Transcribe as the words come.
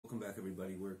back,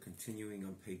 everybody. We're continuing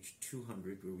on page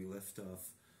 200 where we left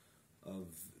off of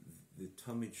the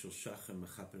Tamid Shel Shachar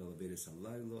Mechaper Al Avedas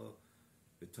Halayla,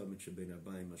 the Tamid Shel Ben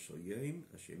Arbaim Ashal Yom,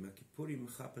 Asher Yom Kippurim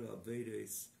Mechaper Al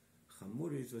Avedas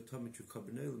Chamuris, the Tamid Shel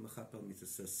Kabbanel Mechaper Al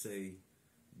Mitzvasei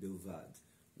Bilvad,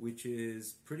 which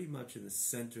is pretty much in the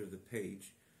center of the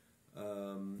page.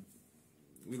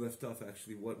 We left off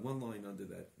actually one line under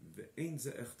that, Ve'ein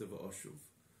Ze Echte V'Ashuv,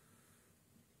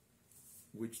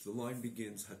 which the line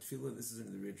begins, Hatfilah. This is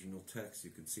in the original text.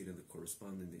 You can see it in the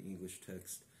corresponding, the English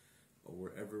text, or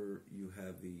wherever you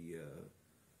have the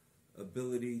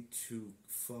ability to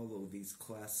follow these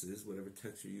classes, whatever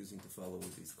text you're using to follow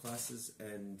these classes.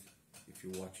 And if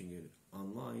you're watching it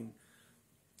online,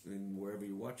 and wherever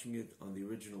you're watching it, on the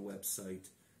original website,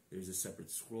 there's a separate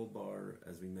scroll bar,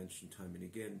 as we mentioned time and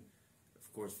again.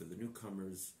 Of course, for the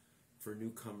newcomers,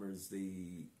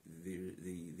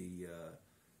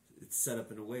 it's set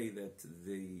up in a way that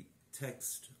the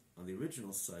text on the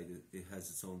original site, it has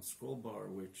its own scroll bar,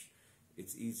 which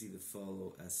it's easy to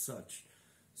follow as such.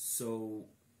 So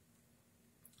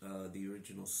the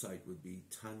original site would be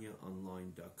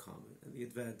tanyaonline.com, and the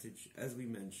advantage, as we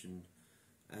mentioned,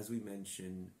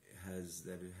 has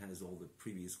that it has all the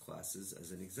previous classes.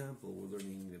 As an example, we're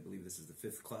learning, I believe this is the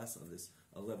 5th class on this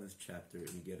 11th chapter in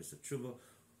Igeres HaTshuva,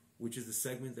 which is the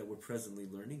segment that we're presently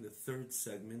learning, the 3rd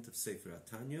segment of Sefer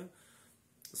Tanya.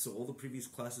 So all the previous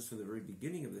classes from the very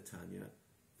beginning of the Tanya,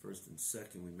 1st and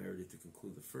 2nd, we merited to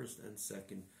conclude the 1st and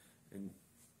 2nd, and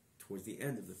towards the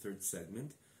end of the 3rd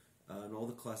segment, and all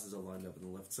the classes are lined up on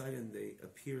the left side, and they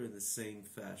appear in the same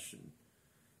fashion.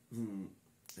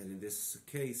 And in this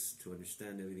case, to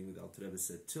understand everything that Alter Rebbe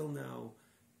said till now,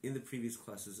 in the previous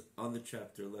classes, on the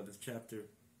chapter, 11th chapter,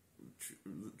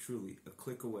 truly a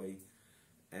click away.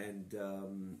 And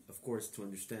of course, to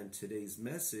understand today's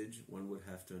message, one would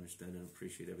have to understand and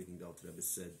appreciate everything that Alter Rebbe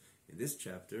said in this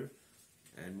chapter,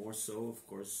 and more so, of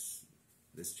course,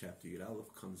 this chapter Yud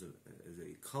Aleph comes as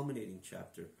a culminating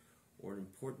chapter, or an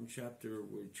important chapter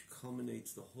which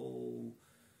culminates the whole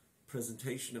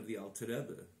presentation of the Alter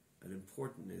Rebbe. An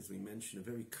important, as we mentioned, a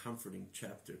very comforting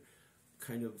chapter.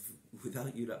 Kind of,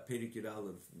 without Perek Yud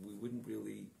Aleph, we wouldn't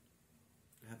really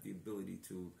have the ability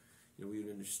to, we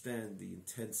would understand the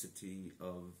intensity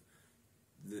of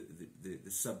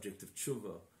the subject of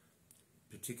tshuva,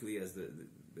 particularly as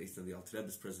based on the Alter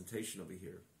Rebbe's presentation over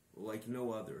here, like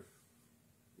no other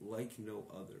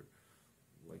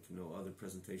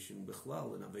presentation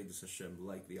bichlal in Avodas Hashem,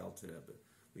 like the Alter Rebbe.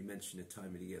 We mentioned it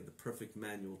time and again, the perfect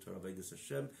manual to Avodas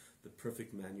Hashem, the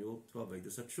perfect manual to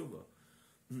Avodas HaTshuva.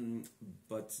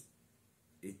 But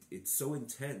it's so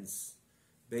intense,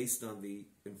 based on the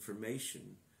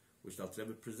information which the Alter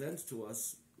Rebbe presents to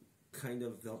us. Kind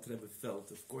of, the Alter Rebbe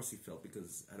felt, of course he felt,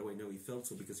 because how do I know he felt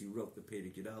so? Because he wrote the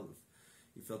Perek Yud Aleph.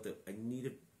 He felt that I need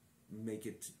to make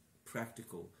it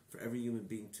practical for every human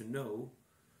being to know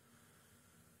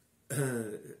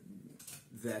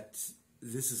that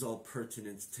this is all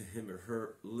pertinent to him or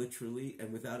her, literally,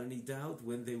 and without any doubt,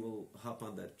 when they will hop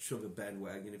on that tshuva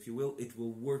bandwagon, if you will, it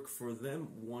will work for them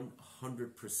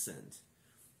 100%.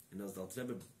 And as the Alter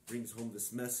Rebbe brings home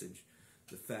this message,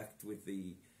 the fact with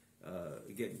the,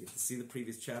 again, you have to see the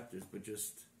previous chapters, but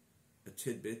just a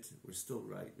tidbit, we're still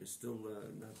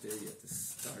not there yet to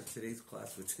start today's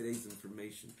class with today's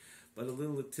information, but a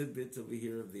little tidbit over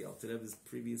here of the Alter Rebbe's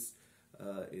previous,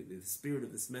 the spirit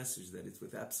of this message, that it's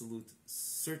with absolute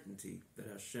certainty that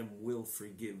Hashem will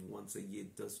forgive once a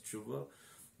Yid does tshuva,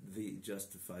 the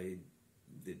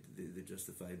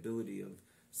justifiability of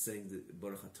saying that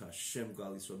Baruch Atah Hashem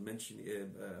Gal Yisrael, mention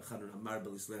Chanun Hamar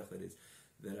B'Lislech, that is,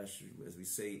 that Hashem, as we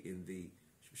say in the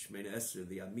Shemona Esrei,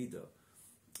 the Amidah,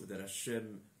 that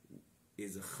Hashem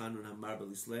is a Chanun Hamar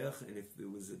B'Lislech, and if there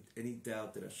was any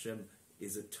doubt that Hashem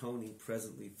is atoning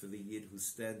presently for the Yid who's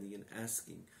standing and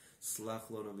asking, Slach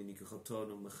Lonu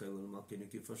V'Nikachatonu Mechel Malkeinu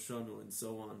Kifashonu, and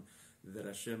so on, that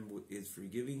Hashem is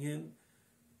forgiving him,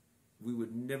 we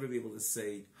would never be able to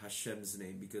say Hashem's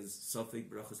name, because Safek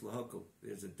Brachas Lahakol,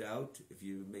 there's a doubt. If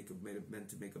you meant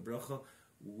to make a bracha,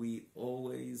 we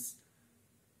always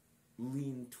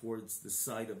lean towards the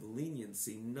side of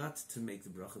leniency, not to make the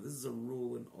bracha. This is a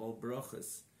rule in all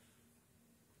brachas.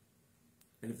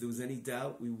 And if there was any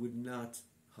doubt, we would not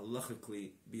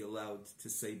halachically be allowed to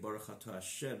say Baruch Atah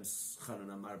Hashem Chanun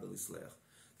Amar B'Lislech.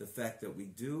 The fact that we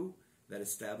do, that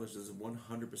establishes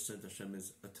 100% Hashem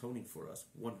is atoning for us.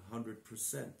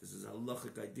 100%. This is a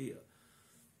halachic idea.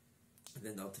 And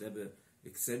then Alter Rebbe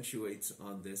accentuates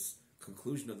on this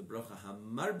conclusion of the bracha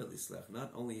Hamar B'Lislech.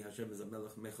 Not only Hashem is a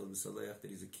Melech Mechel V'Saleach,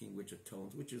 that he's a king which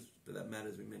atones, which is, for that matter,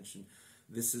 as we mentioned,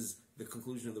 This is the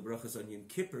conclusion of the brachas on Yom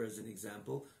Kippur as an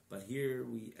example, but here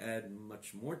we add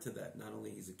much more to that. Not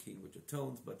only he's a king which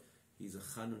atones, but he's a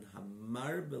chanun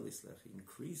hamar belislech. He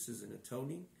increases in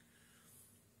atoning,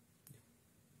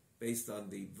 based on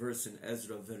the verse in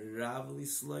Ezra, v'rav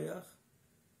lislayach,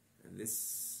 and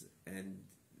this and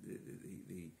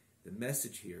the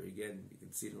message here again. You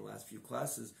can see it in the last few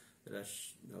classes that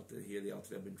here the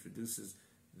Alter Rebbe introduces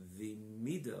the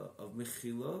midah of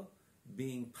mechila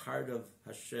being part of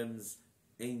Hashem's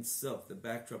Ein Sof, the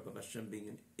backdrop of Hashem being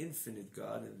an infinite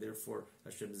God, and therefore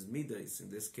Hashem's midas, in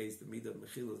this case the midah of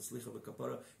mechila, slicha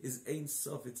v'kapara, is Ein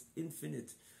Sof. It's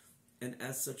infinite, and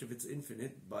as such, if it's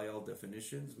infinite, by all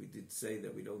definitions, we did say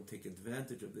that we don't take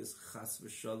advantage of this. Chas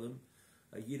v'shalom,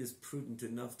 a yid is prudent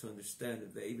enough to understand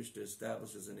if the Eibishter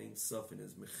establishes an Ein Sof in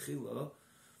his mechila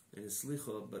and his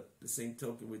slicha, but the same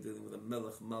token we're dealing with a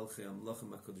melech malchei amlachim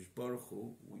HaKadosh Baruch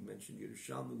Hu. We mentioned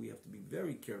Yerushalmi. We have to be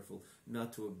very careful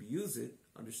not to abuse it,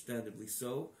 understandably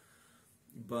so.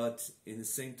 But in the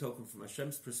same token, from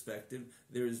Hashem's perspective,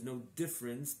 there is no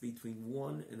difference between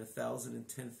 1 and 1,000 and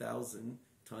 10,000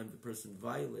 times the person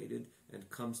violated and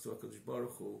comes to HaKadosh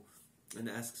Baruch Hu and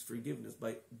asks forgiveness.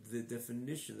 By the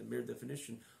definition, the mere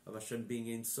definition of Hashem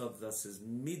being Ein Sof, thus his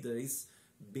midas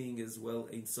being as well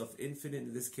Ein Sof, infinite.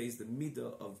 In this case, the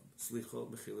midah of slicha,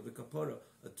 mechila, v'kapara,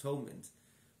 atonement,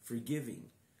 forgiving,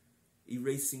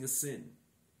 erasing a sin.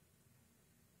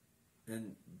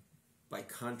 And by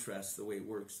contrast, the way it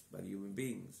works by the human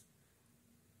beings,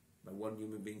 by one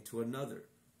human being to another.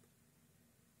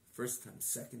 First time,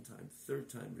 second time, third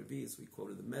time, revi'is, we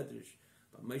quoted the Medrash.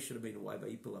 But Moshe Rabbeinu, why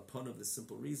Vayipol Aponav, the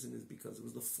simple reason is because it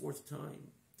was the 4th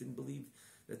time. Didn't believe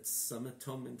that some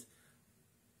atonement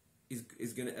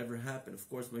is going to ever happen. Of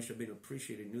course, Moshe Rabbeinu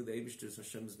appreciated, knew the Eibishter's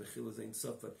Hashem's Mechilas Ein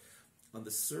Sof, but on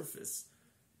the surface,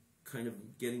 kind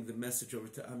of getting the message over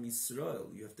to Am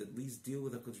Yisrael, you have to at least deal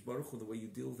with HaKadosh Baruch Hu the way you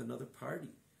deal with another party.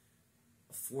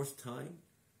 A 4th time,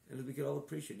 and we can all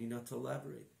appreciate, you need not to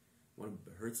elaborate. One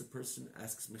hurts a person,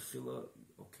 asks Mechila,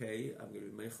 okay, I'm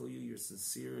going to Mechil you, you're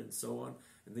sincere, and so on,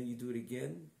 and then you do it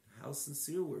again, how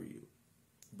sincere were you?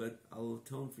 But I'll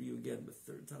atone for you again, but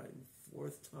 3rd time,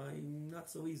 4th time, not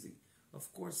so easy.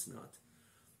 Of course not.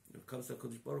 When it comes to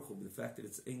HaKadosh Baruch Hu, the fact that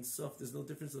it's Ein Sof, there's no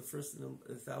difference the 1st and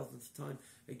the 1,000th time.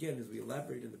 Again, as we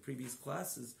elaborated in the previous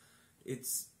classes,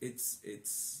 it's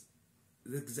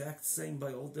the exact same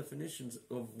by all definitions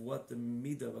of what the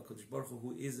midah of HaKadosh Baruch Hu,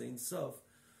 who is Ein Sof,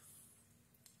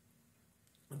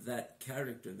 that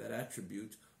character, that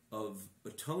attribute of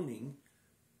atoning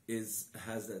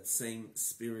has that same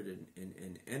spirit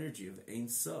and energy of Ein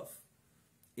Sof,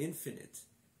 infinite.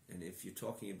 And if you're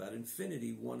talking about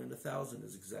infinity, 1 in 1,000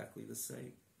 is exactly the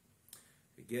same.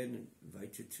 Again, I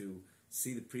invite you to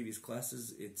see the previous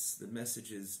classes. The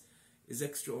message is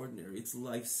extraordinary. It's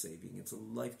life-saving. It's a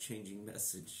life-changing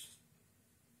message.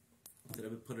 Did I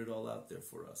ever put it all out there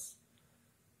for us?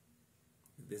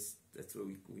 That's what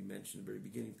we mentioned at the very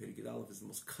beginning. Perigid Aleph is the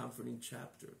most comforting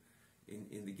chapter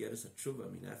in the Geras HaTshuva. I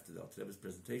mean, after the Alter Rebbe's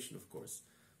presentation, of course,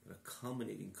 but a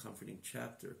culminating, comforting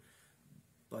chapter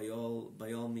by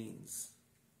all means.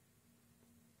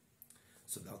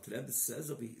 So the Alter Rebbe says,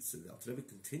 the Alter Rebbe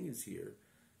continues here,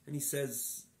 and he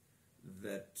says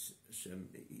that Hashem,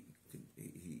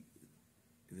 he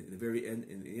in the very end,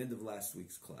 in the end of last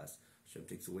week's class, Hashem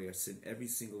takes away our sin every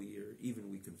single year.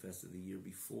 Even we confess that the year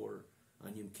before,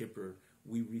 on Yom Kippur,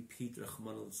 we repeat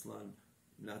Rachmana litzlan.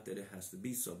 Not that it has to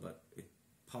be so, but it's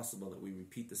possible that we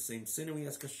repeat the same sin, and we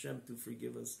ask Hashem to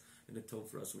forgive us and atone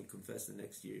for us when we confess the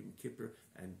next year, Yom Kippur,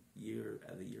 and the year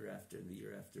after, and the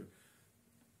year after.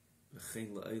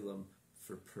 V'chein la'olam,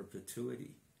 for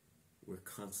perpetuity. We're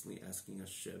constantly asking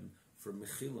Hashem for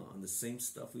mechila on the same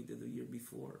stuff we did the year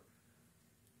before.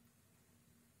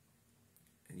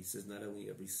 And he says not only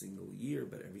every single year,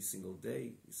 but every single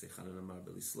day. We say Chanan Amar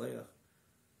Belisleach.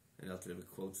 And Alter Rebbe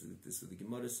quotes this with the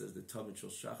Gemara, says the Tamid Shel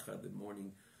Shachar, the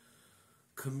morning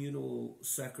communal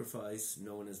sacrifice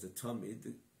known as the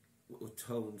Tamid,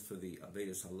 atoned for the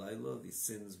Avedas Halayla, the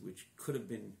sins which could have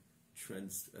been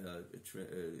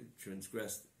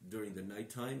transgressed during the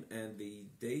nighttime, and the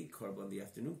day Karban, the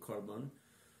afternoon Karban,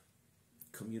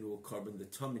 communal Karban, the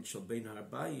Tamid Shel Bein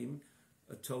Harbayim,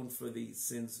 atoned for the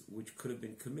sins which could have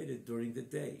been committed during the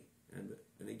day, and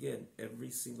again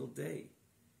every single day,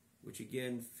 which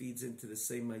again feeds into the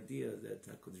same idea that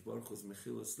HaKadosh Baruch Hu's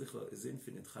Mechila Slicha is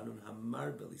infinite. Chanun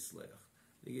Hamar Belisleach.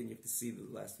 Again, you have to see the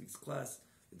last week's class,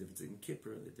 the difference in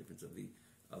Kippur, the difference of the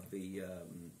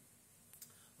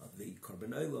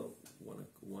Karban Oila.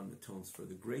 One atones for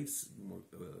the grave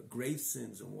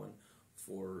sins, and one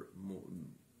for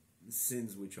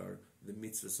sins which are the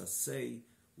mitzvahs asay,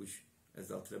 which as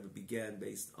the Alter Rebbe began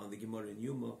based on the Gemara in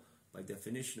Yuma. By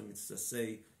definition, a mitzvah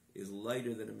say is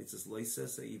lighter than a mitzvah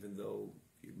loisesa, even though,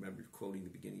 you remember quoting the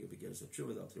beginning of Igeres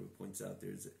HaTshuva, the Alter Rebbe points out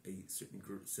there's a certain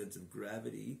sense of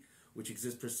gravity which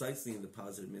exists precisely in the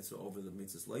positive mitzvah over the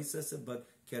mitzvah loisesa, but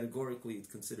categorically it's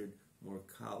considered more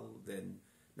kal than,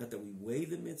 not that we weigh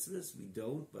the mitzvahs, we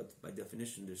don't, but by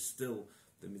definition there's still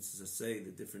the mitzvahs say,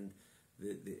 the different,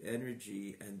 the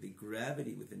energy and the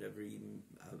gravity within every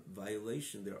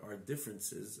violation. There are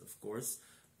differences, of course.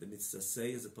 The mitzvah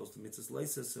say as opposed to mitzvah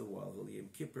loisesa, while the Yom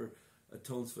Kippur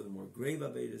atones for the more grave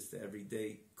avedis, the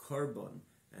everyday korban,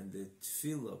 and the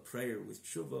tefillah, prayer with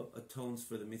tshuva, atones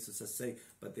for the mitzvah say.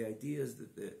 But the idea is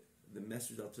that the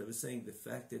message that I was saying, the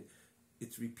fact that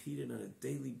it's repeated on a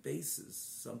daily basis,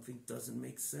 something doesn't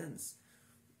make sense.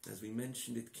 As we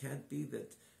mentioned, it can't be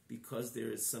that because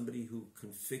there is somebody who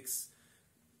can fix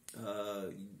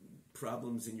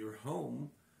problems in your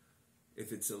home,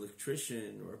 if it's an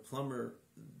electrician or a plumber,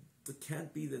 it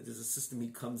can't be that there's a system he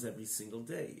comes every single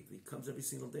day. If he comes every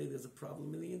single day, there's a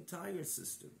problem in the entire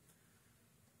system.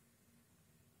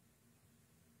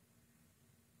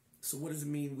 So what does it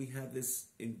mean we have this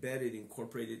embedded,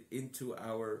 incorporated into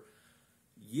our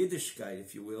Yiddishkeit,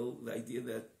 if you will, the idea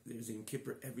that there's a Yom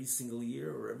Kippur every single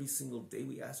year or every single day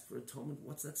we ask for atonement?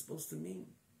 What's that supposed to mean?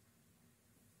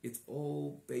 It's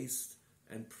all based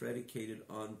and predicated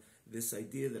on this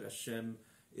idea that Hashem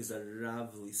is a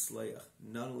Rav Lisleach,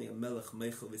 not only a Melech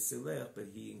Meichel V'Sileach, but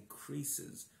he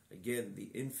increases, again, the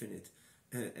infinite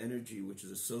energy which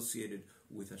is associated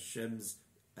with Hashem's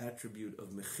attribute of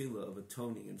Mechila, of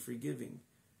atoning and forgiving.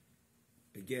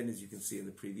 Again, as you can see in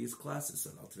the previous classes,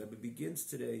 so Alter Rebbe begins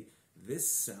today, this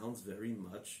sounds very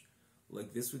much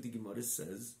like this what the Gemara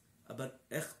says about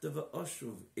Echta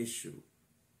V'Oshuv issue.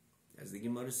 As the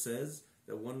Gemara says,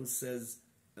 that one who says,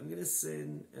 I'm going to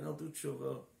sin and I'll do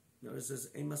tshuva, another says,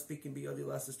 Eima speaking biyadi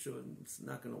lasses tshuva, it's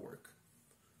not going to work.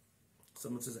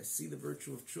 Someone says, I see the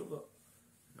virtue of tshuva,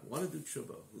 I want to do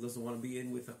tshuva. Who doesn't want to be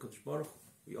in with HaKadosh Baruch Hu?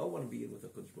 We all want to be in with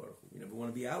HaKadosh Baruch Hu. We never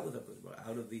want to be out with HaKadosh Baruch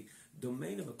Hu, out of the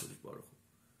domain of HaKadosh Baruch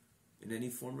Hu, in any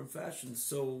form or fashion.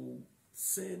 So,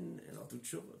 sin and I'll do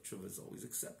tshuva. Tshuva is always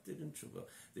accepted in tshuva.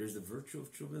 There's the virtue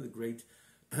of tshuva, the great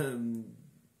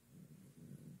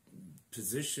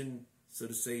position, so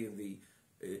to say, in the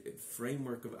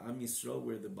framework of Am Yisrael,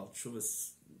 where the Baal Tshuva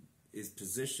is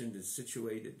positioned, is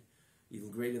situated, even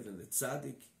greater than the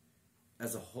Tzaddik.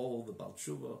 As a whole, the Baal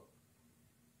Tshuva,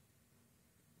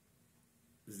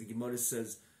 as the Gemara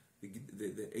says, the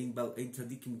Ein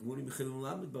Tzaddikim Gemurim B'Chilul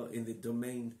Lamed, in the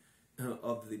domain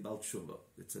of the Baal Tshuva.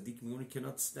 The Tzaddikim Gemurim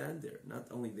cannot stand there. Not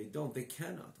only they don't, they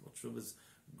cannot. Baal Tshuva's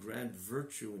grand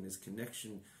virtue and his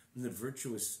connection, and the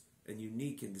virtuous and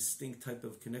unique and distinct type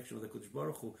of connection with HaKadosh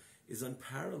Baruch Hu is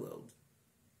unparalleled.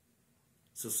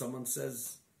 So someone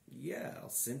says, yeah,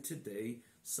 I'll sin today,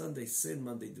 Sunday sin,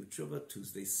 Monday do tshuva,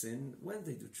 Tuesday sin,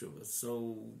 Wednesday do tshuva.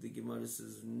 So the Gemara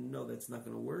says, no, that's not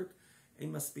going to work.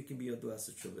 It's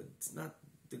not.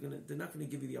 They're not going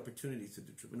to give you the opportunity to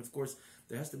do tshuva. And of course,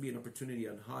 there has to be an opportunity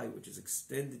on high, which is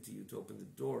extended to you to open the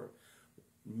door.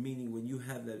 Meaning, when you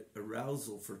have that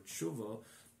arousal for tshuva,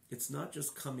 it's not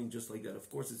just coming just like that. Of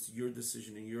course, it's your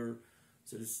decision and your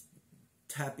sort of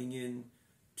tapping in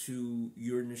to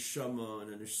your neshama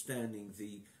and understanding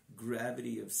the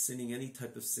gravity of sinning, any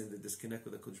type of sin, the disconnect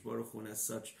with HaKadosh Baruch Hu, and as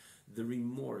such, the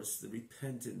remorse, the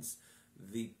repentance,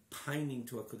 the pining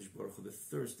to HaKadosh Baruch Hu, the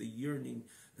thirst, the yearning,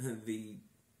 the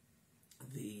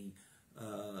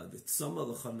tzama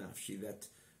l'cha nafshi, that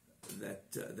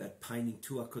pining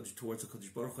towards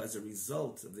HaKadosh Baruch Hu as a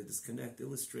result of the disconnect,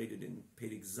 illustrated in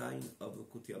Perek Zayin of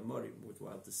L'Kuti Amorim.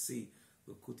 Worthwhile to see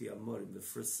L'Kuti Amorim, the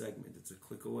first segment. It's a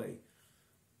click away.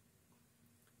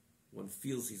 One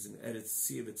feels he's in Eretz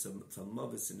Siv, it's a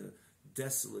Mavis, in a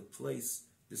desolate place,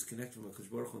 disconnected from HaKadosh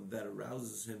Baruch Hu, and that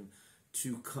arouses him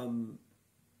to come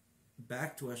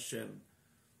back to Hashem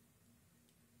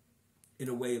in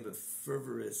a way of a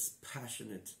fervorous,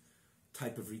 passionate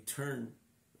type of return.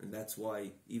 And that's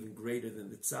why even greater than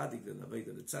the tzaddik, the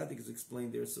Aveda, the tzaddik is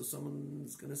explained there. So someone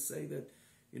is going to say that,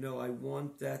 I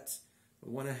want that, I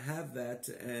want to have that,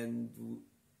 and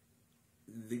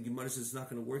the Gemara says it's not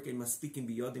going to work. I must speak in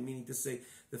biyodim, meaning to say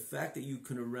the fact that you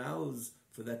can arouse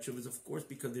for that tshuva is, of course,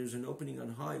 because there's an opening on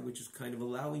high, which is kind of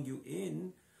allowing you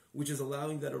in, which is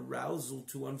allowing that arousal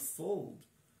to unfold.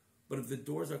 But if the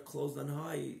doors are closed on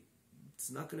high, it's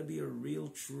not going to be a real,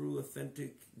 true,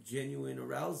 authentic, genuine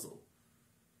arousal.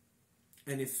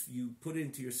 And if you put it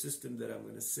into your system that I'm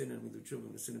going to sin and I'm going to do tshuva, I'm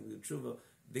going to sin and I'm going to do tshuva,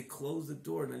 they close the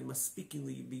door, and I must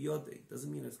speakingly biyodei.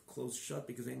 Doesn't mean it's closed shut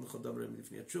because ein l'chol davar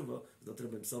lifnei tshuva. The Alter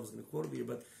Rebbe himself is going to quote over here,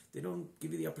 but they don't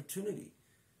give you the opportunity.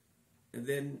 And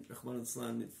then, Rahman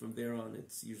al-Islam, from there on,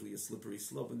 it's usually a slippery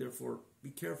slope, and therefore, be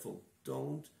careful.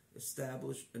 Don't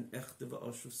establish an echte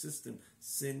v'ashuv system,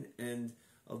 sin and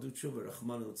I'll do tshuva,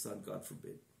 Rahman al-Islam, God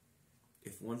forbid.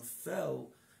 If one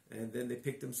fell, and then they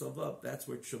picked themselves up, that's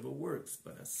where tshuva works.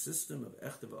 But a system of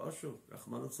echte v'ashuv,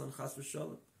 Rahman al-Islam, chas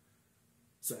v'shalom.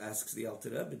 So asks the Alter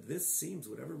Rebbe, this seems,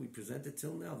 whatever we presented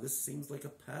till now, this seems like a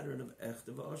pattern of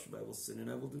echte v'ashuv. I will sin and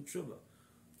I will do tshuva.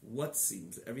 What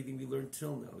seems? Everything we learned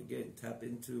till now. Again, tap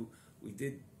into, we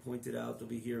did point it out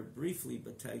over here briefly,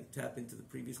 but tap into the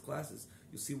previous classes.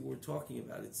 You'll see what we're talking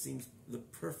about. It seems the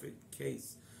perfect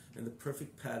case and the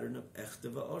perfect pattern of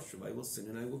echte v'ashuv. I will sin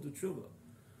and I will do tshuva.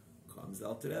 Comes the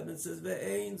Alter Rebbe and says,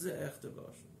 Ve'ein ze echte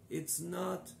v'ashuv. It's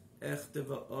not echte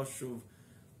v'ashuv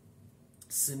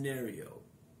scenario,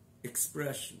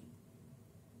 expression.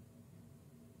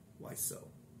 Why so?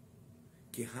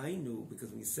 Kihainu, because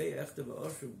when you say echte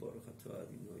v'ashuv, Baruch atah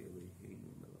Adonai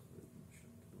Eloheinu melech haolam.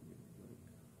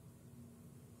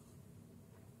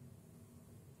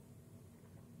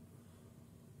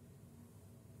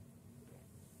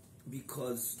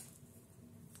 Because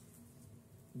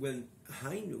when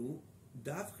hainu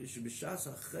davke shebishas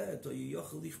hachet or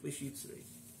yochel lich beshitzrei,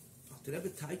 the Rebbe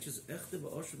teaches echte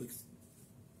v'ashuv.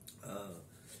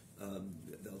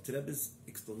 The Alter Rebbe's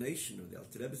explanation or the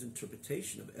Alter Rebbe's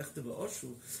interpretation of echte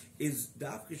v'ashuv is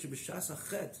davke shebishas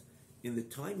hachet, in the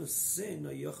time of sin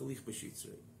yochel lich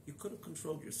beshitzrei. You couldn't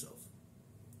control yourself.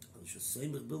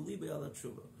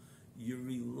 You're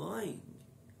relying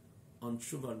on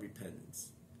tshuva and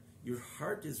repentance. Your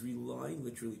heart is relying,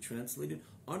 literally translated,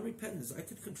 on repentance. I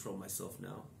could control myself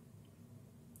now.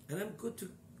 And I'm good to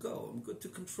go. I'm good to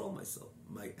control myself,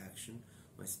 my action,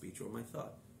 my speech, or my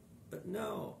thought. But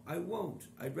no, I won't.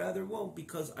 I'd rather won't,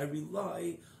 because I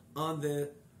rely on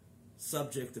the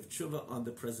subject of tshuva, on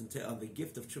the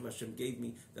gift of tshuva Hashem gave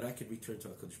me, that I could return to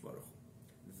HaKadosh Baruch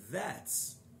Hu.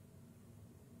 That's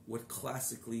what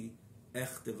classically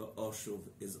echte v'ashuv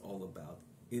is all about,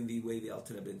 in the way the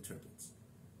Alter Rebbe interprets.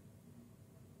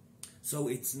 So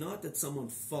it's not that someone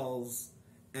falls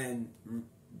and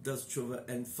does tshuva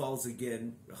and falls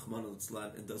again, Rahman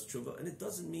al-Islam, and does tshuva, and it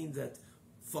doesn't mean that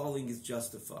falling is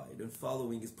justified and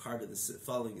following is part of the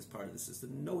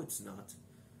system. No, it's not.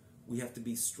 We have to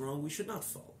be strong. We should not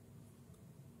fall,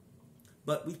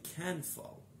 but we can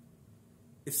fall.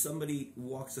 If somebody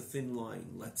walks a thin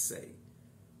line, let's say,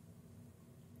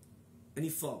 and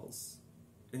he falls,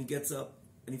 and he gets up,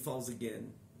 and he falls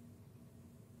again,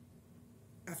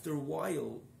 after a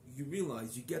while, you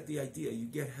realize, you get the idea, you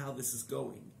get how this is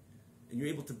going, and you're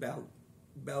able to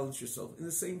balance yourself. In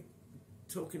the same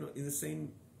token, in the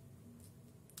same,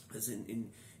 as in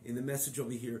the message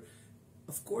over here,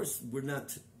 of course, we're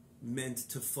not meant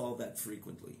to fall that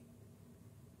frequently.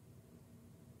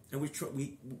 And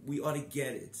we ought to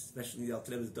get it, especially the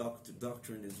Alter Rebbe's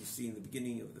doctrine, as you see in the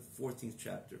beginning of the 14th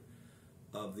chapter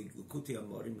of the Likutei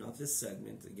Amarim, not this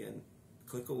segment, again,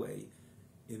 click away,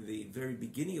 in the very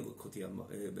beginning of the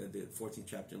 14th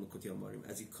chapter in Likutei Amarim,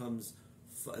 as it comes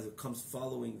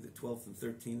following the 12th and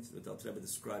 13th, the Alter Rebbe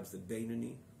describes the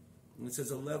Beinoni, and it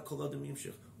says,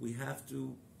 we have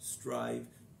to strive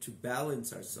to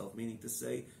balance ourselves, meaning to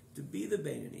say, to be the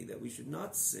Beinoni, that we should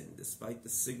not sin, despite the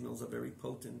signals are very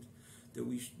potent, that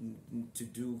we should to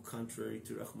do contrary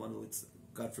to Rahman al-Islam,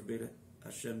 God forbid,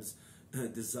 Hashem's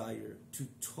desire, to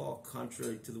talk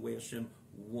contrary to the way Hashem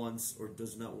wants or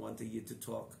does not want a Yid to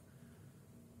talk.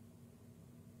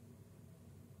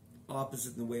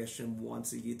 Opposite in the way Hashem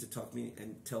wants a Yid to talk,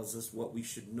 and tells us what we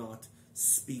should not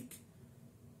speak,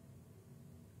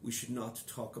 we should not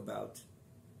talk about.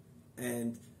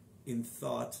 And in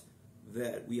thought,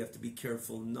 that we have to be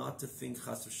careful not to think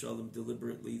chas v'shalom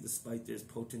deliberately, despite there's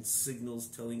potent signals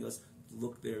telling us,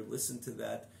 look there, listen to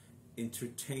that,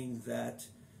 entertain that,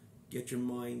 get your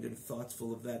mind and thoughts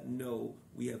full of that. No,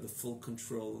 we have the full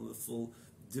control and the full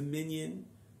dominion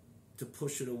to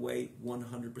push it away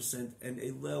 100%. And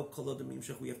elel kol adam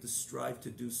yimshach, we have to strive to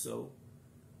do so.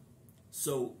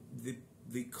 So the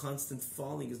constant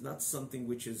falling is not something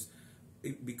which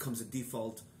it becomes a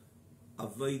default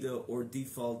avodah or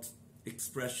default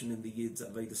expression in the Yid's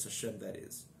avodas Hashem, that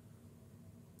is.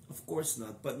 Of course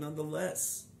not, but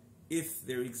nonetheless, if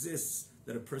there exists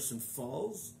that a person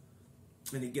falls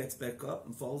and he gets back up,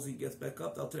 and falls and he gets back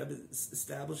up, the Alter Rebbe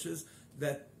establishes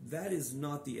that is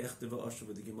not the echte v'ashuv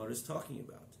that the Gemara is talking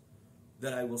about.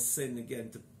 That I will sin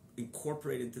again, to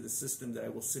incorporate into the system that I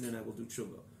will sin and I will do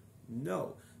tshuva.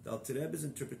 No, the Alter Rebbe's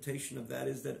interpretation of that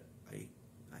is that I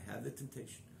have the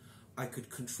temptation. I could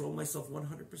control myself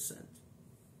 100%.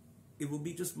 It will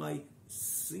be just my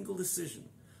single decision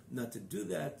not to do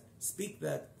that, speak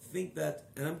that, think that,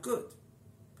 and I'm good.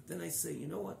 But then I say, you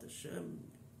know what, Hashem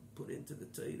put into the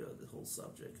Torah the whole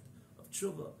subject of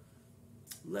tshuva.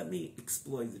 Let me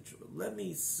exploit the tshuva. Let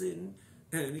me sin.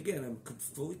 And again, I could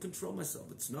fully control myself.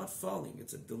 It's not falling.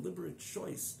 It's a deliberate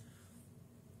choice.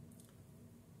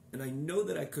 And I know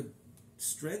that I could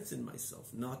strengthen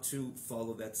myself not to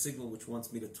follow that signal which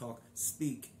wants me to talk,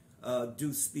 speak,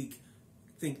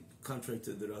 think contrary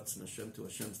to the Ratzon Hashem, to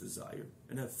Hashem's desire,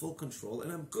 and have full control,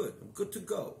 and I'm good. I'm good to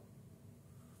go.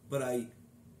 But I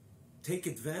take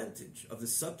advantage of the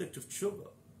subject of tshuva,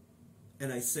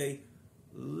 and I say,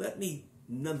 let me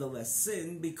nonetheless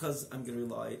sin because I'm going to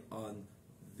rely on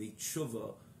the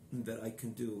tshuva that I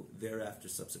can do thereafter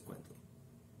subsequently.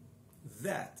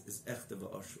 That is echte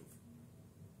v'ashuv,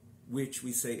 which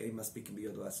we say, must be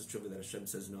biyod l'asas tshuva, that Hashem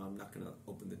says, no, I'm not going to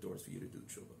open the doors for you to do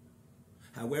tshuva.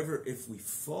 However, if we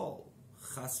fall,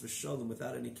 chas v'shalom,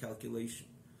 without any calculation,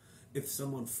 if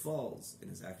someone falls in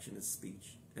his action, his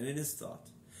speech, and in his thought,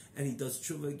 and he does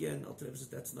tshuva again, Alter Rebbe says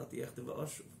that's not the echte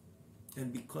v'ashuv.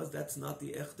 And because that's not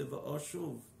the echte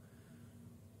v'ashuv,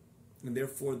 and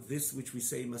therefore this which we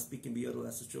say must be biyod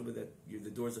l'asas tshuva, that the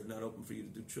doors are not open for you to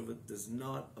do tshuva, does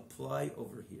not apply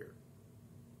over here.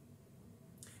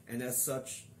 And as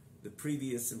such, the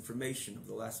previous information of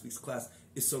the last week's class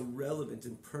is so relevant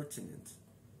and pertinent,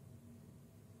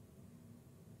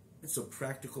 and so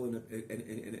practical and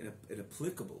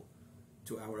applicable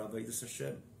to our Avodas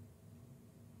Hashem.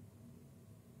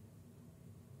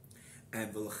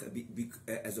 And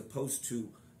as opposed to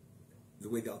the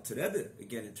way the Alter Rebbe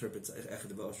again interprets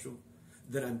Echad V'Ashuv,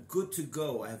 that I'm good to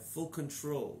go, I have full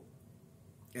control,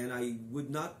 and I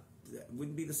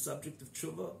wouldn't be the subject of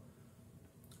tshuva.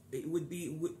 It would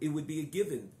be a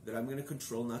given that I'm going to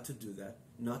control not to do that,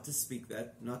 not to speak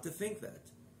that, not to think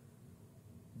that.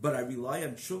 But I rely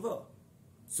on tshuva.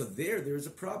 So there is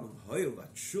a problem. The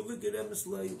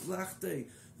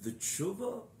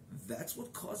tshuva, that's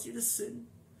what caused you to sin,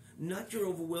 not your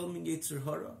overwhelming Yetzer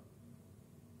Hara.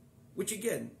 Which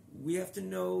again, we have to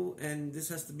know, and this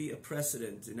has to be a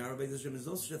precedent. In our Avodas Hashem, there's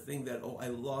no such a thing that, I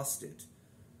lost it.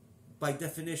 By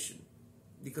definition.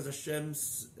 Because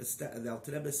the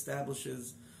Alter Rebbe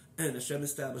establishes, and Hashem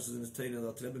establishes in His Torah, the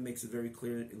Alter Rebbe makes it very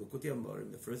clear in Likutei Amarim,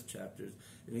 in the first chapters.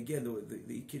 And again,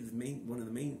 one of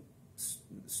the main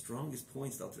strongest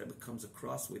points the Alter Rebbe comes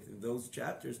across with in those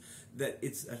chapters, that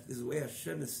it's the way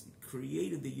Hashem has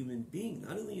created the human being,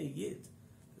 not only a yid.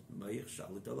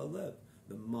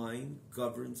 The mind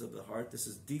governs of the heart. This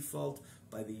is default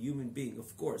by the human being.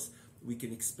 Of course, we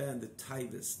can expand the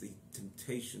taivas, the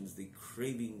temptations, the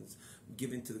cravings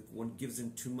given to one gives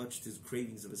in too much to his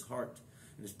cravings of his heart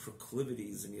and his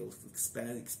proclivities, and he'll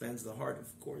expands the heart.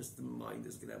 Of course, the mind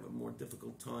is going to have a more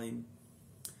difficult time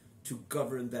to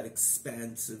govern that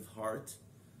expansive heart,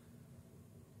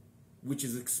 which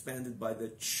is expanded by the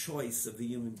choice of the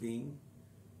human being,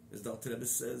 as the Alter Rebbe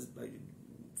says by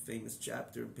famous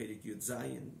chapter in Perek Yud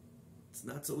Zayin. It's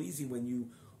not so easy when you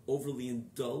overly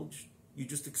indulge. You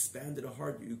just expanded a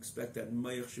heart. You expect that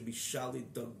Mayach should be Shali,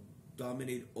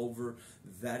 dominate over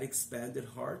that expanded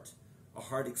heart. A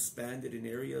heart expanded in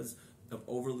areas of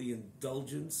overly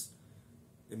indulgence,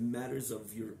 in matters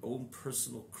of your own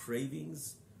personal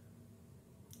cravings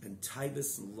and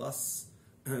taivas and lusts,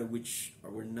 which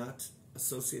were not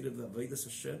associated with Avodas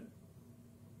Hashem,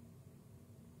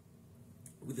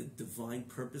 with a divine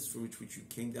purpose for which you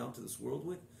came down to this world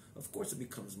with. Of course, it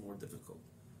becomes more difficult.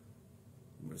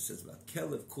 What it says about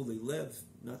Kelev, Kuli Lev,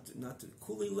 not to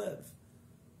Kuli Lev.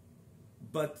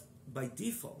 But by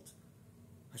default,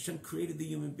 Hashem created the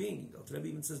human being. The Alter Rebbe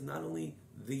even says not only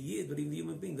the Yid, but even the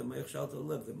human being, the Mayach Shalta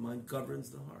Lev, the mind governs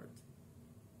the heart.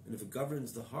 And if it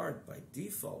governs the heart by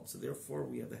default, so therefore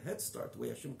we have a head start the way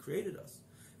Hashem created us.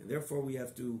 And therefore we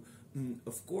have to,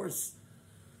 of course,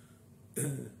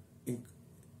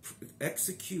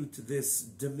 execute this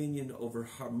dominion over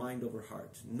heart, mind over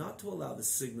heart, not to allow the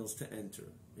signals to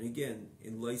enter. And again,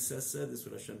 in Loisesa, this is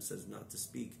what Hashem says, not to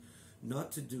speak,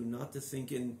 not to do, not to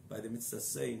think in, by the mitzvah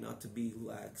say, not to be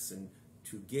lax, and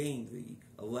to gain the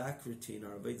alacrity in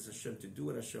our Avodas Hashem, to do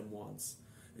what Hashem wants,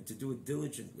 and to do it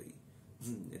diligently,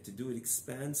 and to do it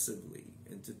expansively,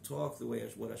 and to talk the way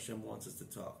what Hashem wants us to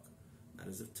talk, not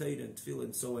as of Torah and Tefillah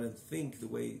and so on, and think the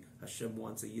way Hashem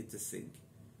wants a Yid to think.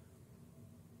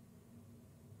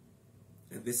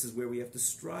 And this is where we have to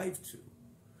strive to.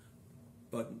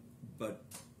 But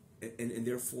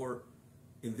therefore,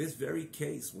 in this very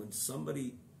case, when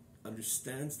somebody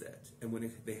understands that, and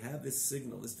when they have this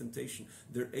signal, this temptation,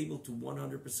 they're able to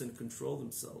 100% control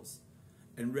themselves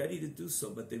and ready to do so.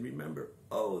 But they remember,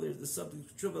 there's the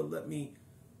subject of tshuva. Let me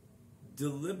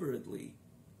deliberately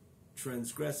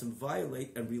transgress and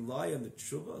violate and rely on the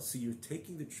tshuva. So you're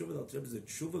taking the tshuva. The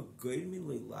tshuva goymin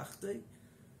leilachte,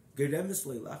 geremis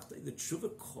leilachte. The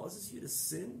tshuva causes you to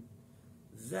sin.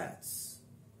 That's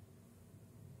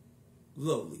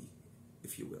lowly,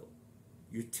 if you will.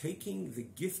 You're taking the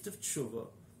gift of tshuva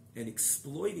and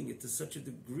exploiting it to such a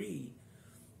degree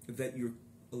that you're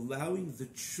allowing the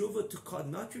tshuva to cause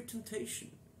not your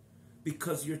temptation,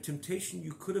 because your temptation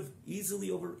you could have easily.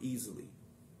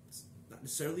 It's not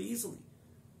necessarily easily.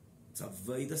 It's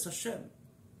avodas Hashem,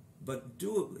 but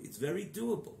doably. It's very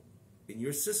doable in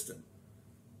your system.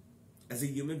 As a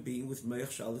human being with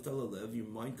me'ach shalit al alev, your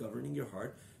mind governing your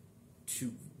heart,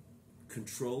 to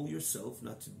control yourself,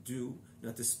 not to do,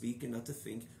 not to speak, and not to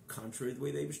think contrary to the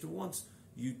way the Eibishter wants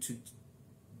you to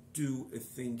do,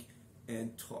 think,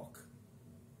 and talk.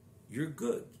 You're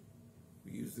good.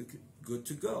 We use the good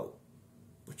to go.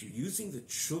 But you're using the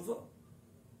tshuva,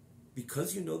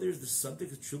 because you know there's the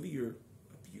subject of tshuva, you're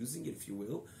abusing it, if you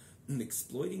will, and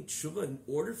exploiting tshuva in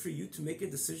order for you to make a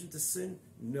decision to sin.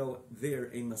 No,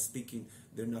 they're speaking.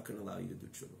 They're not going to allow you to do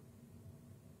tshuva.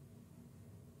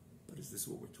 But is this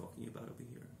what we're talking about over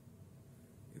here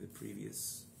in the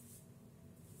previous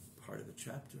part of the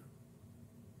chapter?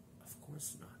 Of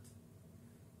course not.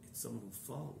 It's someone who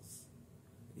falls,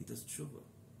 and he does tshuva.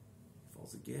 He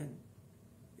falls again.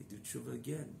 They do tshuva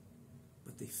again.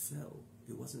 But they fell.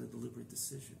 It wasn't a deliberate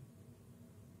decision.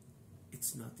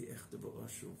 It's not the echta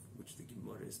v'ashuv which the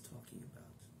Gemara is talking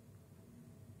about.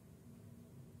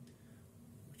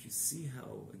 But you see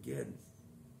how, again,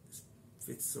 this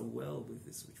fits so well with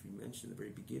this, which we mentioned at the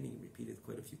very beginning, repeated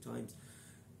quite a few times.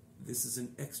 This is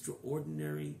an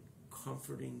extraordinary,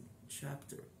 comforting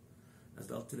chapter. As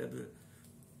the Alter Rebbe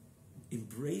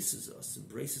embraces us,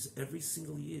 embraces every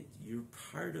single yid. You're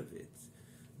part of it.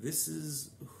 This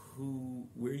is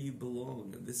where you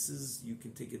belong. And this is, you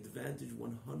can take advantage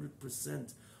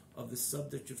 100% of the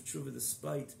subject of tshuva,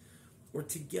 despite or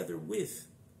together with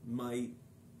my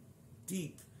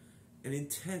deep and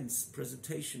intense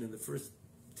presentation in the first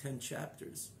 10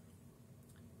 chapters.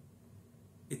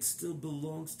 It still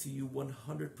belongs to you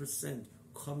 100%.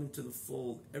 Come into the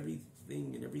fold.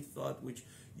 Everything and every thought which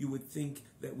you would think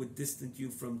that would distance you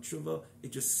from tshuva,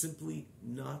 it's just simply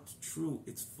not true.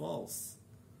 It's false.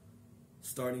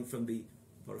 Starting from the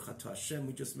Baruch Atah Hashem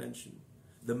we just mentioned,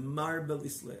 the Marba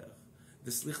Lisleach,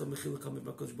 the Slicha Mechila Kamei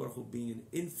B'Kadosh Baruch Hu being an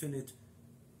infinite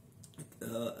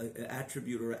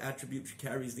attribute, or an attribute which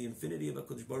carries the infinity of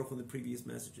HaKadosh Baruch Hu in the previous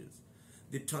messages.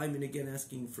 The time and again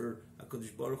asking for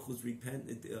HaKadosh Baruch Hu's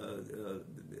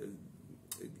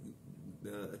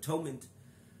atonement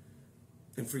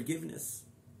and forgiveness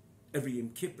every Yom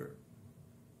Kippur,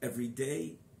 every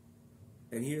day.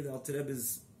 And here the Alter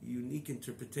Rebbe's unique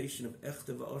interpretation of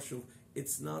Echta v'Ashuv,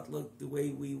 it's not like the way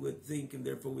we would think, and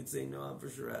therefore we'd say, no, I'm for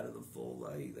sure out of the fold.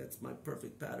 That's my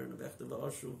perfect pattern of Echta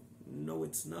v'Ashuv. No,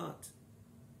 it's not.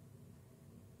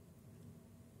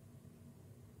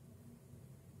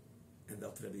 And the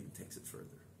Alter Rebbe even takes it further.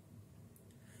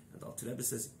 And the Alter Rebbe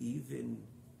says, even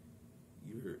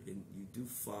you do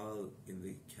fall in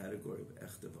the category of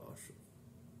Echta v'Ashuv.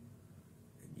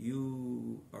 And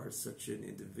you are such an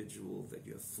individual that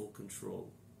you have full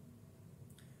control.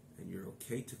 And you're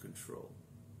okay to control.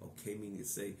 Okay meaning to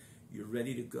say you're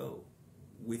ready to go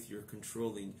with your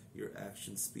controlling your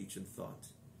action, speech, and thought.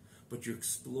 But you're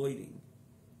exploiting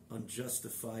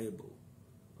unjustifiably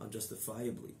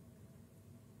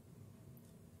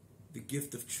the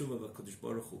gift of tshuva of HaKadosh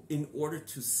Baruch Hu in order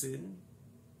to sin.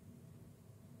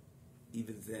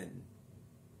 Even then,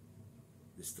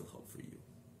 there's still hope for you.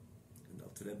 And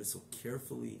Alter Rebbe so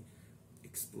carefully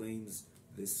explains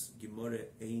this Gemara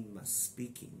Ein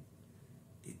Maspeaking.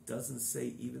 It doesn't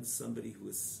say even somebody who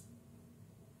is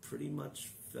pretty much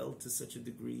fell to such a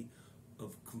degree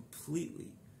of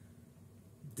completely,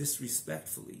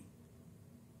 disrespectfully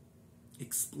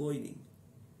exploiting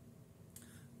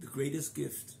the greatest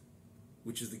gift,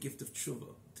 which is the gift of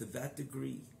tshuva, to that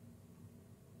degree.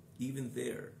 Even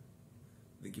there,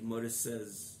 the Gemara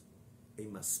says,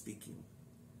 Ein Maspeaking.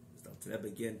 As the Alter Rebbe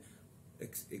again,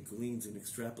 it gleans and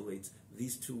extrapolates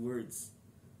these two words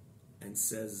and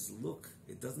says, look,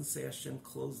 it doesn't say Hashem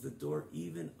closed the door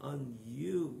even on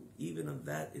you, even on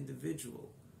that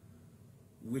individual,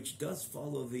 which does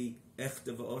follow the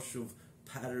Echta v'Ashuv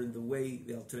pattern, the way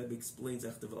the Alter Rebbe explains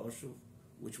Echta v'Ashuv,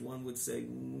 which one would say,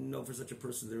 no, for such a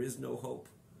person there is no hope.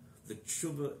 The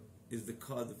tshuva is the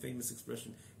card, the famous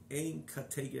expression, Ein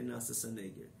kateger nasas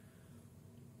haneger.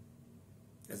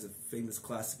 As a famous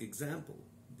classic example,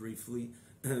 briefly,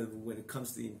 when it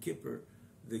comes to Yom Kippur,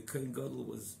 the Kohen Gadol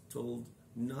was told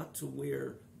not to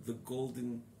wear the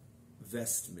golden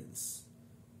vestments.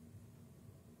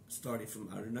 starting from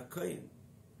Aaron HaKohen.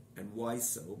 And why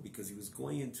so? Because he was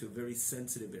going into a very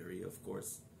sensitive area, of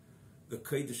course, the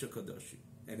Kodesh HaKadoshim.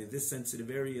 And in this sensitive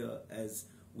area, as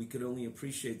we could only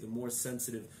appreciate, the more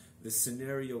sensitive the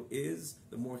scenario is,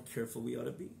 the more careful we ought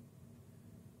to be.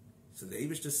 So the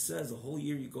Eibush just says, a whole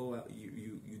year you go out,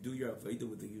 you do your Avodah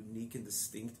with a unique and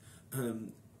distinct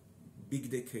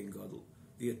Bigdei Kohen Gadol.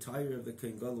 The attire of the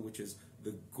Kohen Gadol, which is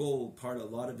the gold part, a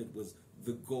lot of it was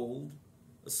the gold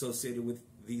associated with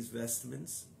these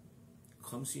vestments.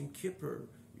 Comes Yom Kippur,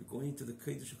 you're going into the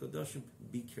Kodesh HaKadoshim,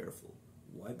 be careful.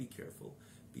 Why be careful?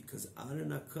 Because Aaron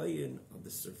HaKohen, on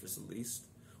the surface at least,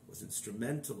 was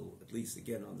instrumental, at least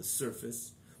again on the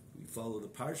surface. We follow the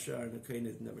Parsha, Aaron HaKohen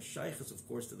is never shaychus, of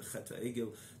course, to the Chet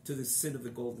HaEgel, to the sin of the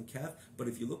golden calf. But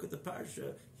if you look at the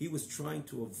Parsha, he was trying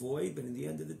to avoid, but in the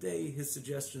end of the day, his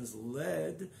suggestions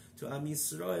led to Am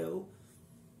Yisrael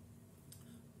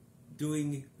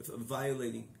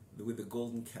violating with the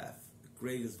golden calf, the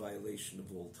greatest violation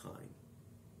of all time.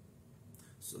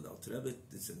 So the Alter Rebbe,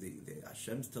 the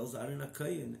Hashem tells Aaron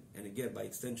HaKohen, and again by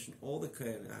extension all the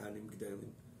Kohanim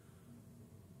Gedolim,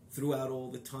 throughout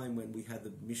all the time when we had the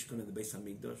Mishkan and the Beis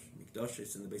HaMikdash,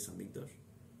 Mikdashes and the Beis HaMikdash,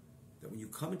 that when you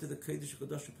come into the Kodesh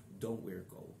HaKadoshim, don't wear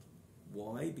gold.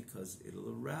 Why? Because it'll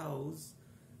arouse,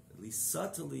 at least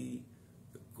subtly,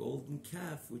 the golden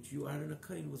calf, which you, Aaron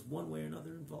HaKohen, was one way or another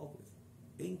involved with.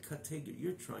 Ein kategor,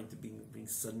 you're trying to bring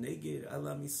sanegir al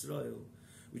Am Yisrael,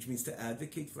 which means to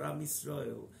advocate for Am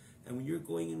Yisrael. And when you're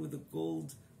going in with the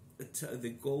gold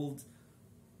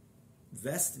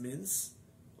vestments,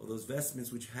 or those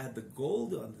vestments which had the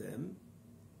gold on them,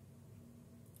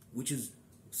 which is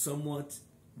somewhat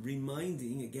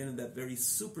reminding, again, in that very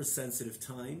super sensitive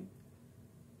time,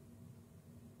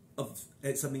 of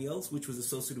something else which was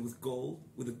associated with gold,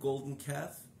 with a golden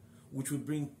calf, which would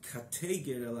bring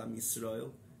kateger al Am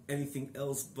Yisrael, anything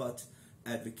else but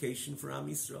advocation for Am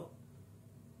Yisrael.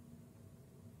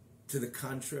 To the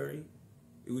contrary,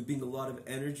 it would bring a lot of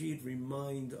energy. It'd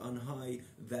remind on high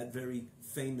that very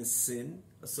famous sin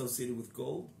associated with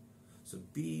gold. So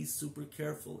be super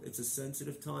careful. It's a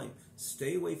sensitive time.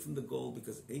 Stay away from the gold,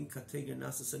 because ein kateger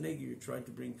nasa saneger. You're trying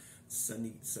to bring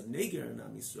saneger in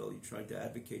Am Yisrael. You're trying to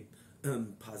advocate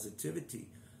positivity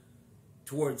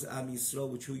towards Am Yisrael,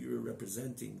 which who you're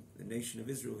representing, the nation of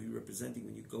Israel, who you're representing.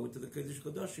 When you go into the Kodesh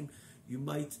HaKadoshim, you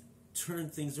might turn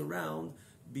things around,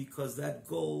 because that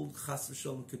gold, chas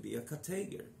v'sholem, could be a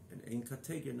kateger, and ein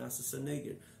kateger nasa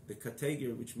saneger. The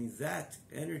kateger, which means that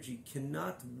energy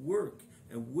cannot work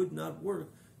and would not work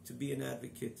to be an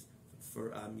advocate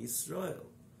for Am Yisrael.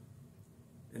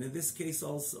 And in this case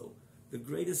also, the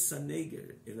greatest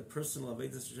saneger in the personal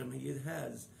avodah Hashem Yid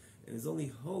has, and his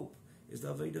only hope, is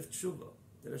the avodah of tshuva,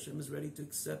 that Hashem is ready to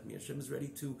accept me, Hashem is ready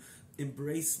to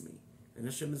embrace me, and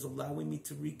Hashem is allowing me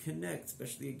to reconnect,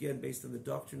 especially again based on the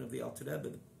doctrine of the Alter Rebbe,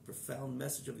 the profound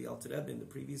message of the Alter Rebbe in the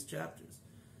previous chapters.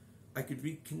 I could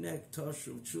reconnect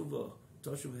Tashuv, Tshuva,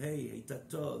 Tashuv Hey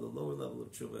Tata, the lower level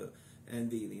of Tshuva, and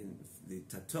the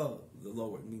Tata, the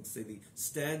lower, it means say the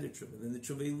standard Tshuva, and then the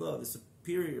Tshuva Ilah, the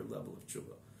superior level of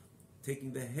Tshuva.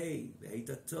 Taking the Hey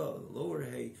Tata, the lower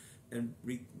Hey, and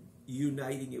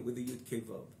reuniting it with the Yud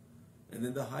Kevav. And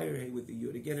then the higher Hey with the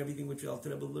Yud. Again, everything which Alter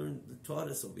Rebbe taught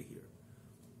us over here.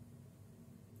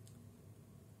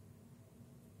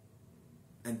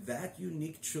 And that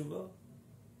unique tshuva,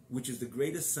 which is the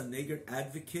greatest saneger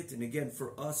advocate, and again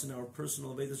for us in our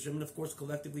personal avodas Hashem, and of course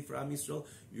collectively for Am Yisrael,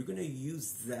 you're going to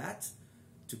use that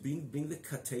to bring the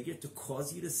kateger to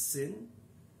cause you to sin.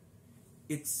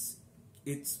 It's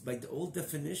by the old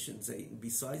definitions,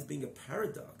 besides being a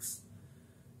paradox,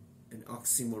 an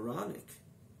oxymoronic,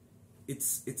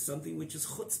 it's something which is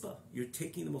chutzpah. You're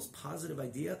taking the most positive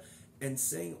idea and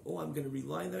saying, oh, I'm going to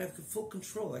rely on that. I have full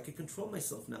control. I can control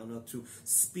myself now, not to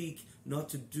speak, not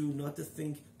to do, not to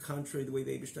think contrary to the way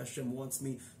the Eibush Hashem wants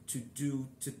me to do,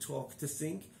 to talk, to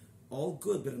think. All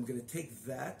good, but I'm going to take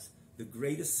that, the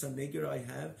greatest saneger I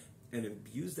have, and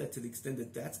abuse that to the extent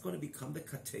that that's going to become the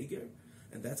kateger,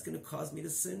 and that's going to cause me to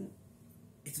sin.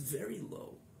 It's very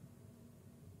low.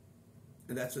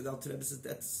 And that's what Alter Rebbe says,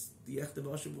 that's the Echtav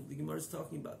Hashem the Gemara is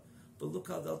talking about. But look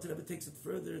how the Alter Rebbe takes it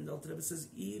further, and the Alter Rebbe says,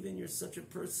 even you're such a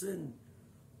person,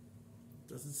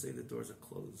 it doesn't say the doors are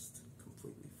closed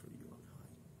completely for you on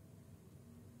high.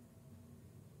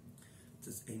 It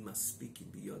says, Eima speaking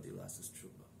biyodi lasas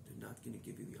tshuva. They're not going to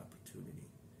give you the opportunity.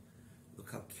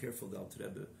 Look how careful the Alter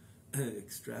Rebbe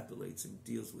extrapolates and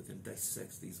deals with and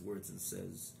dissects these words and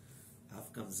says,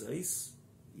 Afgam Zais,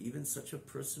 even such a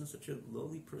person, such a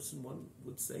lowly person, one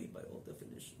would say by all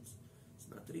definitions. It's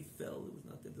not that he fell, it was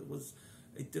not that there was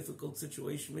a difficult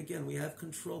situation. Again, we have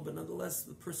control, but nonetheless,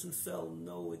 the person fell.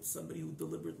 No, it's somebody who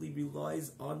deliberately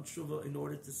relies on tshuva in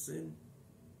order to sin.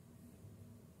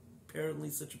 Apparently,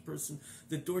 such a person,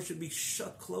 the door should be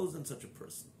shut, closed on such a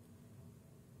person.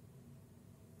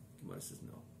 Gemara says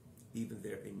no. Even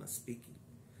there, a maspikim.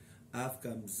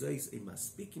 Afkam zeis a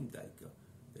maspikim daika.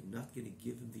 They're not going to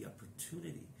give him the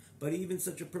opportunity. But even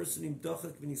such a person, im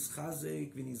dochak v'nis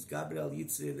chazek v'nis gabriel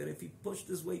yitzir, that if he pushed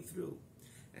his way through,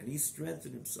 and he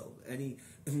strengthened himself, and he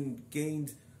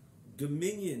gained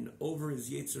dominion over his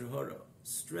Yetzer Hara,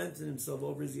 strengthened himself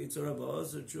over his Yetzer Hara,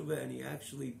 ba'aser tshuva, and he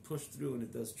actually pushed through and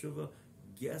it does tshuva,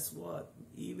 guess what?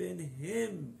 Even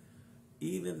him,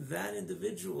 even that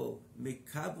individual,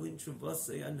 mekablin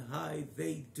tshuva and high,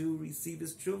 they do receive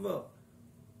his tshuva.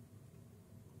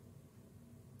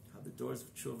 How the doors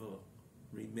of tshuva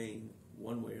remain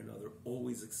one way or another,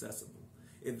 always accessible.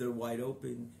 If they're wide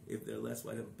open, if they're less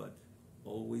wide open, but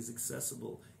always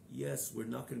accessible. Yes, we're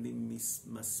not going to be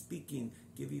speaking,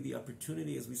 give you the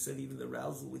opportunity, as we said, even the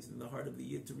arousal within the heart of the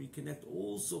yid to reconnect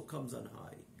also comes on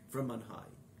high, from on high.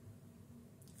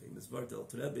 Famous Vartel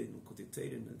Trebin,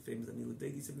 Kutitayden, and famous Anila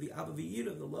Degi said the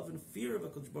Abaviyira, the love and fear of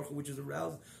HaKadosh Baruch Hu, which is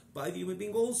aroused by the human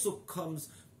being, also comes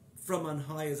from on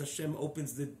high as Hashem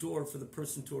opens the door for the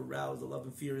person to arouse the love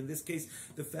and fear. In this case,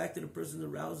 the fact that a person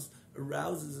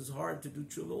arouses his heart to do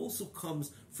tshuva also comes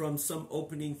from some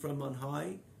opening from on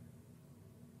high.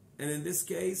 And in this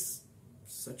case,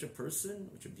 such a person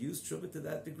which abused tshuva to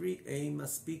that degree, aim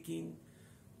speaking,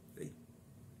 they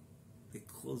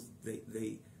close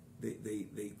the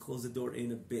door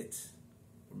in a bit,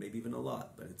 or maybe even a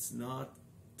lot, but it's not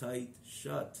tight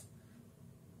shut.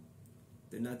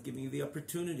 They're not giving you the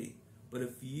opportunity. But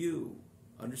if you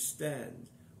understand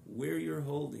where you're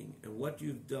holding and what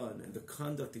you've done and the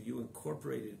conduct that you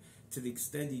incorporated to the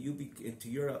extent that you into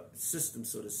your system,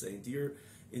 so to say,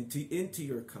 into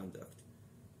your conduct,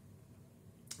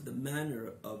 the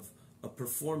manner of a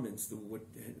performance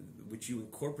which you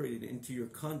incorporated into your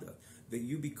conduct, that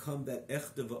you become that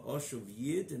echte va'ashuv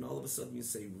yid, and all of a sudden you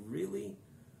say, really?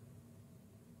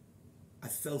 I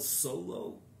fell so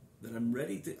low that I'm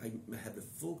ready to, I had the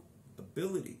full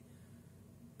ability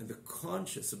and the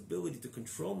conscious ability to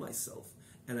control myself,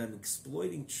 and I'm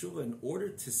exploiting tshuva in order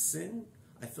to sin.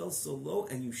 I fell so low,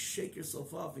 and you shake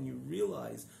yourself off and you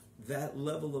realize that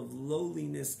level of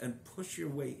lowliness and push your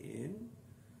way in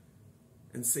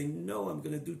and say, no, I'm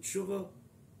going to do tshuva.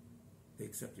 They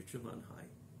accept your tshuva on high.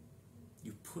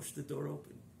 You push the door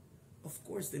open. Of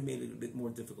course, they made it a bit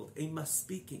more difficult. Ema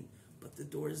speaking, but the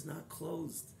door is not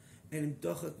closed. And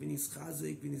if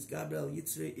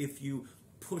you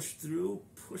push through,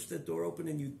 push that door open,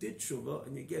 and you did tshuva,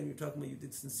 and again, you're talking about you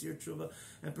did sincere tshuva,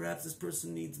 and perhaps this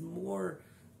person needs more,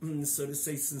 so to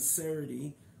say,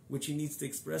 sincerity, which he needs to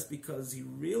express because he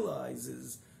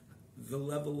realizes the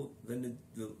level, the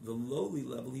lowly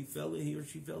level he or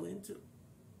she fell into.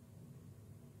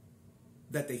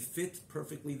 That they fit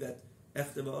perfectly, that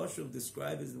Echte V'Ashuv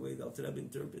describes in the way the Alter Rebbe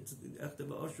interprets Echte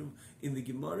V'Ashuv in the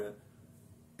Gemara,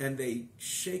 and they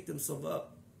shake themselves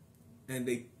up, and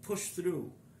they push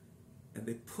through, and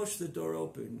they push the door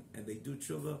open, and they do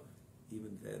tshuva.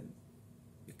 Even then,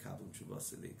 Yekabim tshuva,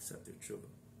 so they accept their tshuva.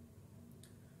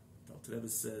 The Alter Rebbe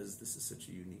says this is such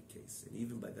a unique case, and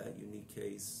even by that unique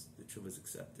case, the tshuva is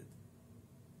accepted.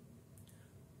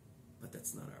 But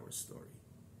that's not our story.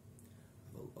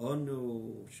 Oh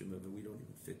no, we don't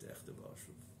even fit Echte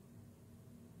V'Ashuv.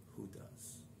 Who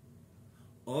does?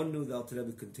 Oh no, the Alter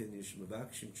Rebbe continues, we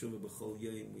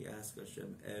ask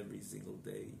Hashem every single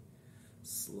day,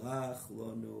 Slach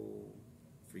lanu,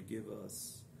 forgive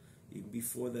us. Even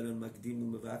before that, on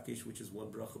Makdim Mavakish, which is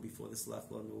one bracha before the Slach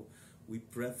lanu, we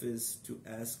preface to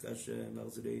ask Hashem,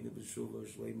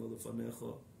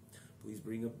 please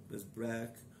bring us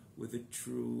back with a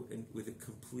true and with a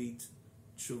complete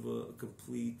tshuva, a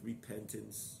complete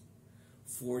repentance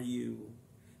for you,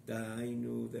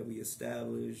 that we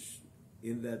establish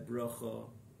in that bracha,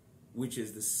 which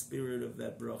is the spirit of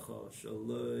that bracha,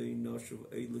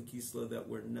 that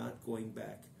we're not going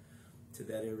back to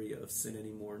that area of sin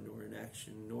anymore, nor in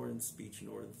action, nor in speech,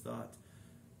 nor in thought.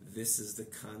 This is the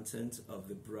content of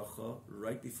the bracha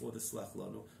right before the Slach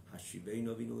Lanu.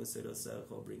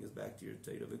 Bring us back to your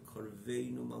Torah.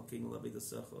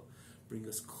 Bring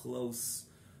us close.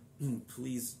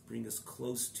 Please bring us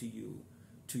close to you,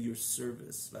 to your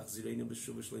service.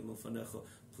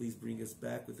 Please bring us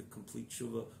back with a complete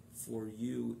tshuva for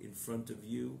you, in front of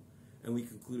you. And we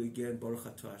conclude again, Baruch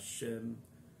Atah Hashem,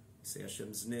 say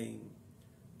Hashem's name,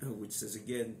 which says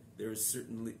again, there is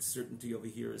certainty over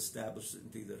here, established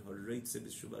certainty that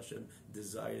Hashem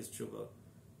desires tshuva.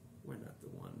 We're not the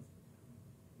one.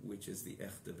 which is the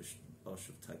Echta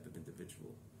V'Ashuv type of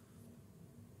individual.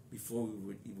 Before we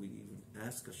would even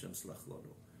ask Hashem Slach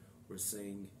Lanu, we're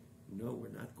saying, no, we're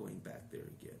not going back there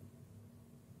again.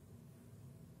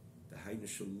 That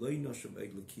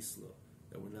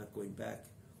we're not going back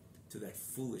to that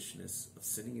foolishness of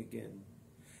sinning again.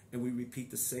 And we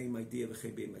repeat the same idea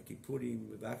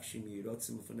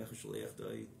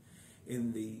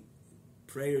in the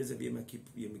prayers of Yom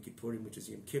Kippurim, which is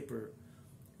Yom Kippur.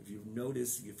 If you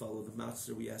notice, if you follow the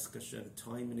Master, we ask Hashem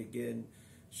time and again,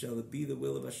 shall it be the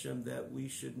will of Hashem that we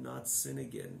should not sin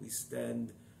again? We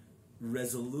stand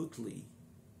resolutely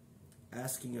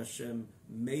asking Hashem,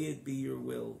 may it be your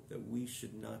will that we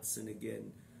should not sin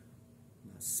again.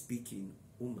 Speaking,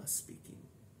 speaking.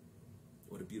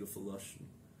 What a beautiful lashon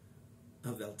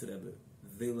of the Alter Rebbe.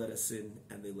 They let us in,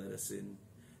 and they let us in,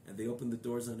 and they open the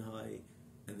doors on high,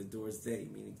 and the doors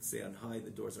meaning to say on high, the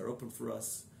doors are open for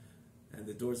us, and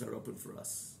the doors are open for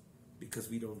us because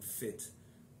we don't fit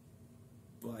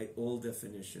by all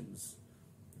definitions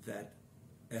that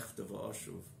Echta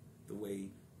V'Ashuv, the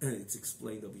way it's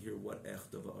explained over here what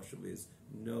Echta V'Ashuv is.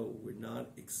 No, we're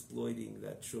not exploiting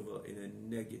that tshuva in a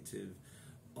negative,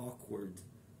 awkward,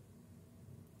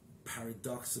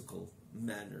 paradoxical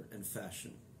manner and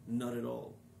fashion. Not at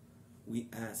all. We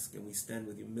ask and we stand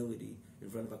with humility in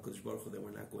front of HaKadosh Baruch Hu that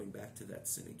we're not going back to that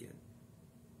sin again.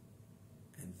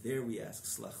 And there we ask,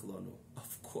 Slach Lanu.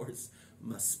 Of course,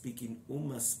 speaking.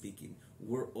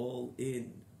 We're all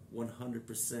in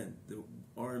 100%. The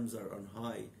arms are on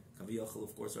high. Kaviyachal,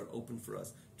 of course, are open for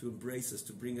us, to embrace us,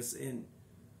 to bring us in.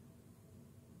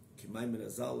 Like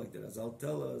the Razal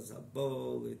tell us,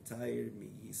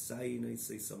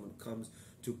 say someone comes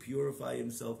to purify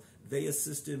himself, they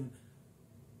assist him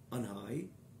on high.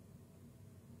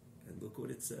 And look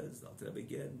what it says. Alter Rebbe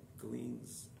again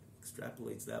gleans,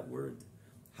 extrapolates that word.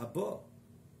 Haba.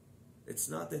 It's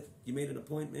not that you made an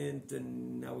appointment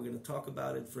and now we're going to talk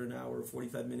about it for an hour or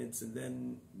 45 minutes and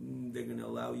then they're going to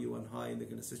allow you on high and they're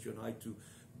going to assist you on high to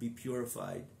be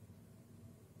purified.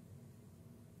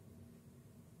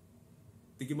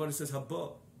 The Gemara says,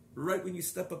 Haba. Right when you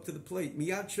step up to the plate,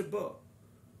 Miyad Shaba.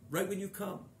 Right when you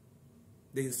come,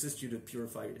 they assist you to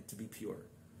purify it, to be pure.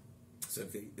 So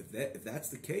if that's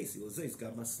the case, he'll say,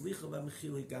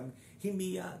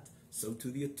 so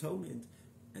to the atonement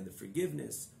and the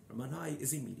forgiveness from on high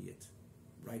is immediate,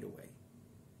 right away.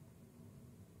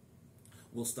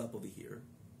 We'll stop over here.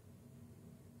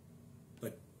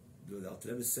 But the Alter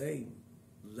Rebbe is saying,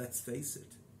 let's face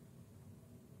it,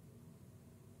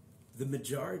 the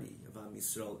majority of Am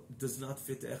Yisrael does not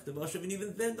fit the Echta V'Ashuv, and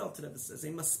even then the Alter Rebbe says,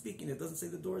 they must speak in it. It doesn't say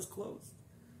the door is closed,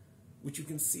 which you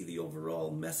can see the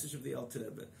overall message of the Alter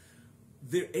Rebbe.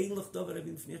 There ain't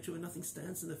nothing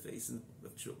stands in the face of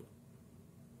tshuva.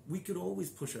 We could always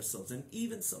push ourselves, and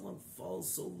even someone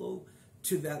falls so low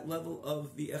to that level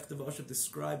of the Echta V'Ashuv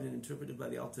described and interpreted by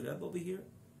the Alter Rebbe over here.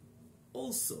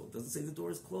 Also, doesn't say the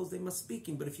door is closed, they must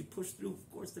speaking, but if you push through,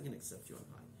 of course they're going to accept you on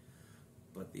high.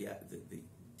 But the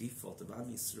default of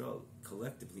Am Yisrael,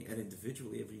 collectively and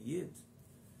individually, every Yid,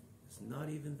 is not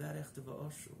even that Echta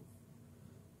V'Ashuv.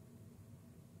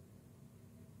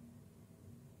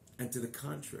 And to the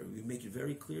contrary, we make it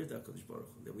very clear to HaKadosh Baruch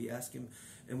Hu that we ask Him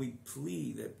and we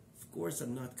plead that, of course,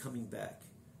 I'm not coming back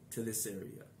to this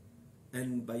area.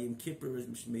 And by Yom Kippur,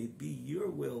 may it be your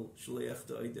will, Shalei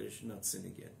Echta Oider, should not sin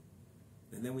again.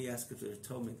 And then we ask for the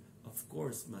atonement, of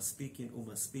course,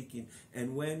 maspikin.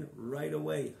 And when, right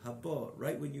away, haba,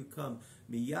 right when you come,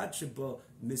 miyad sheba,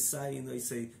 misayin, they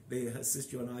say, they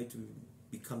assist you on high to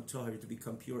become tahir, to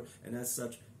become pure. And as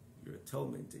such, your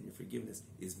atonement and your forgiveness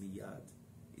is miyad,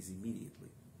 is immediately,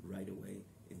 right away,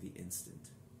 in the instant.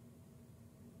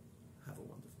 Have a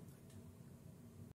wonderful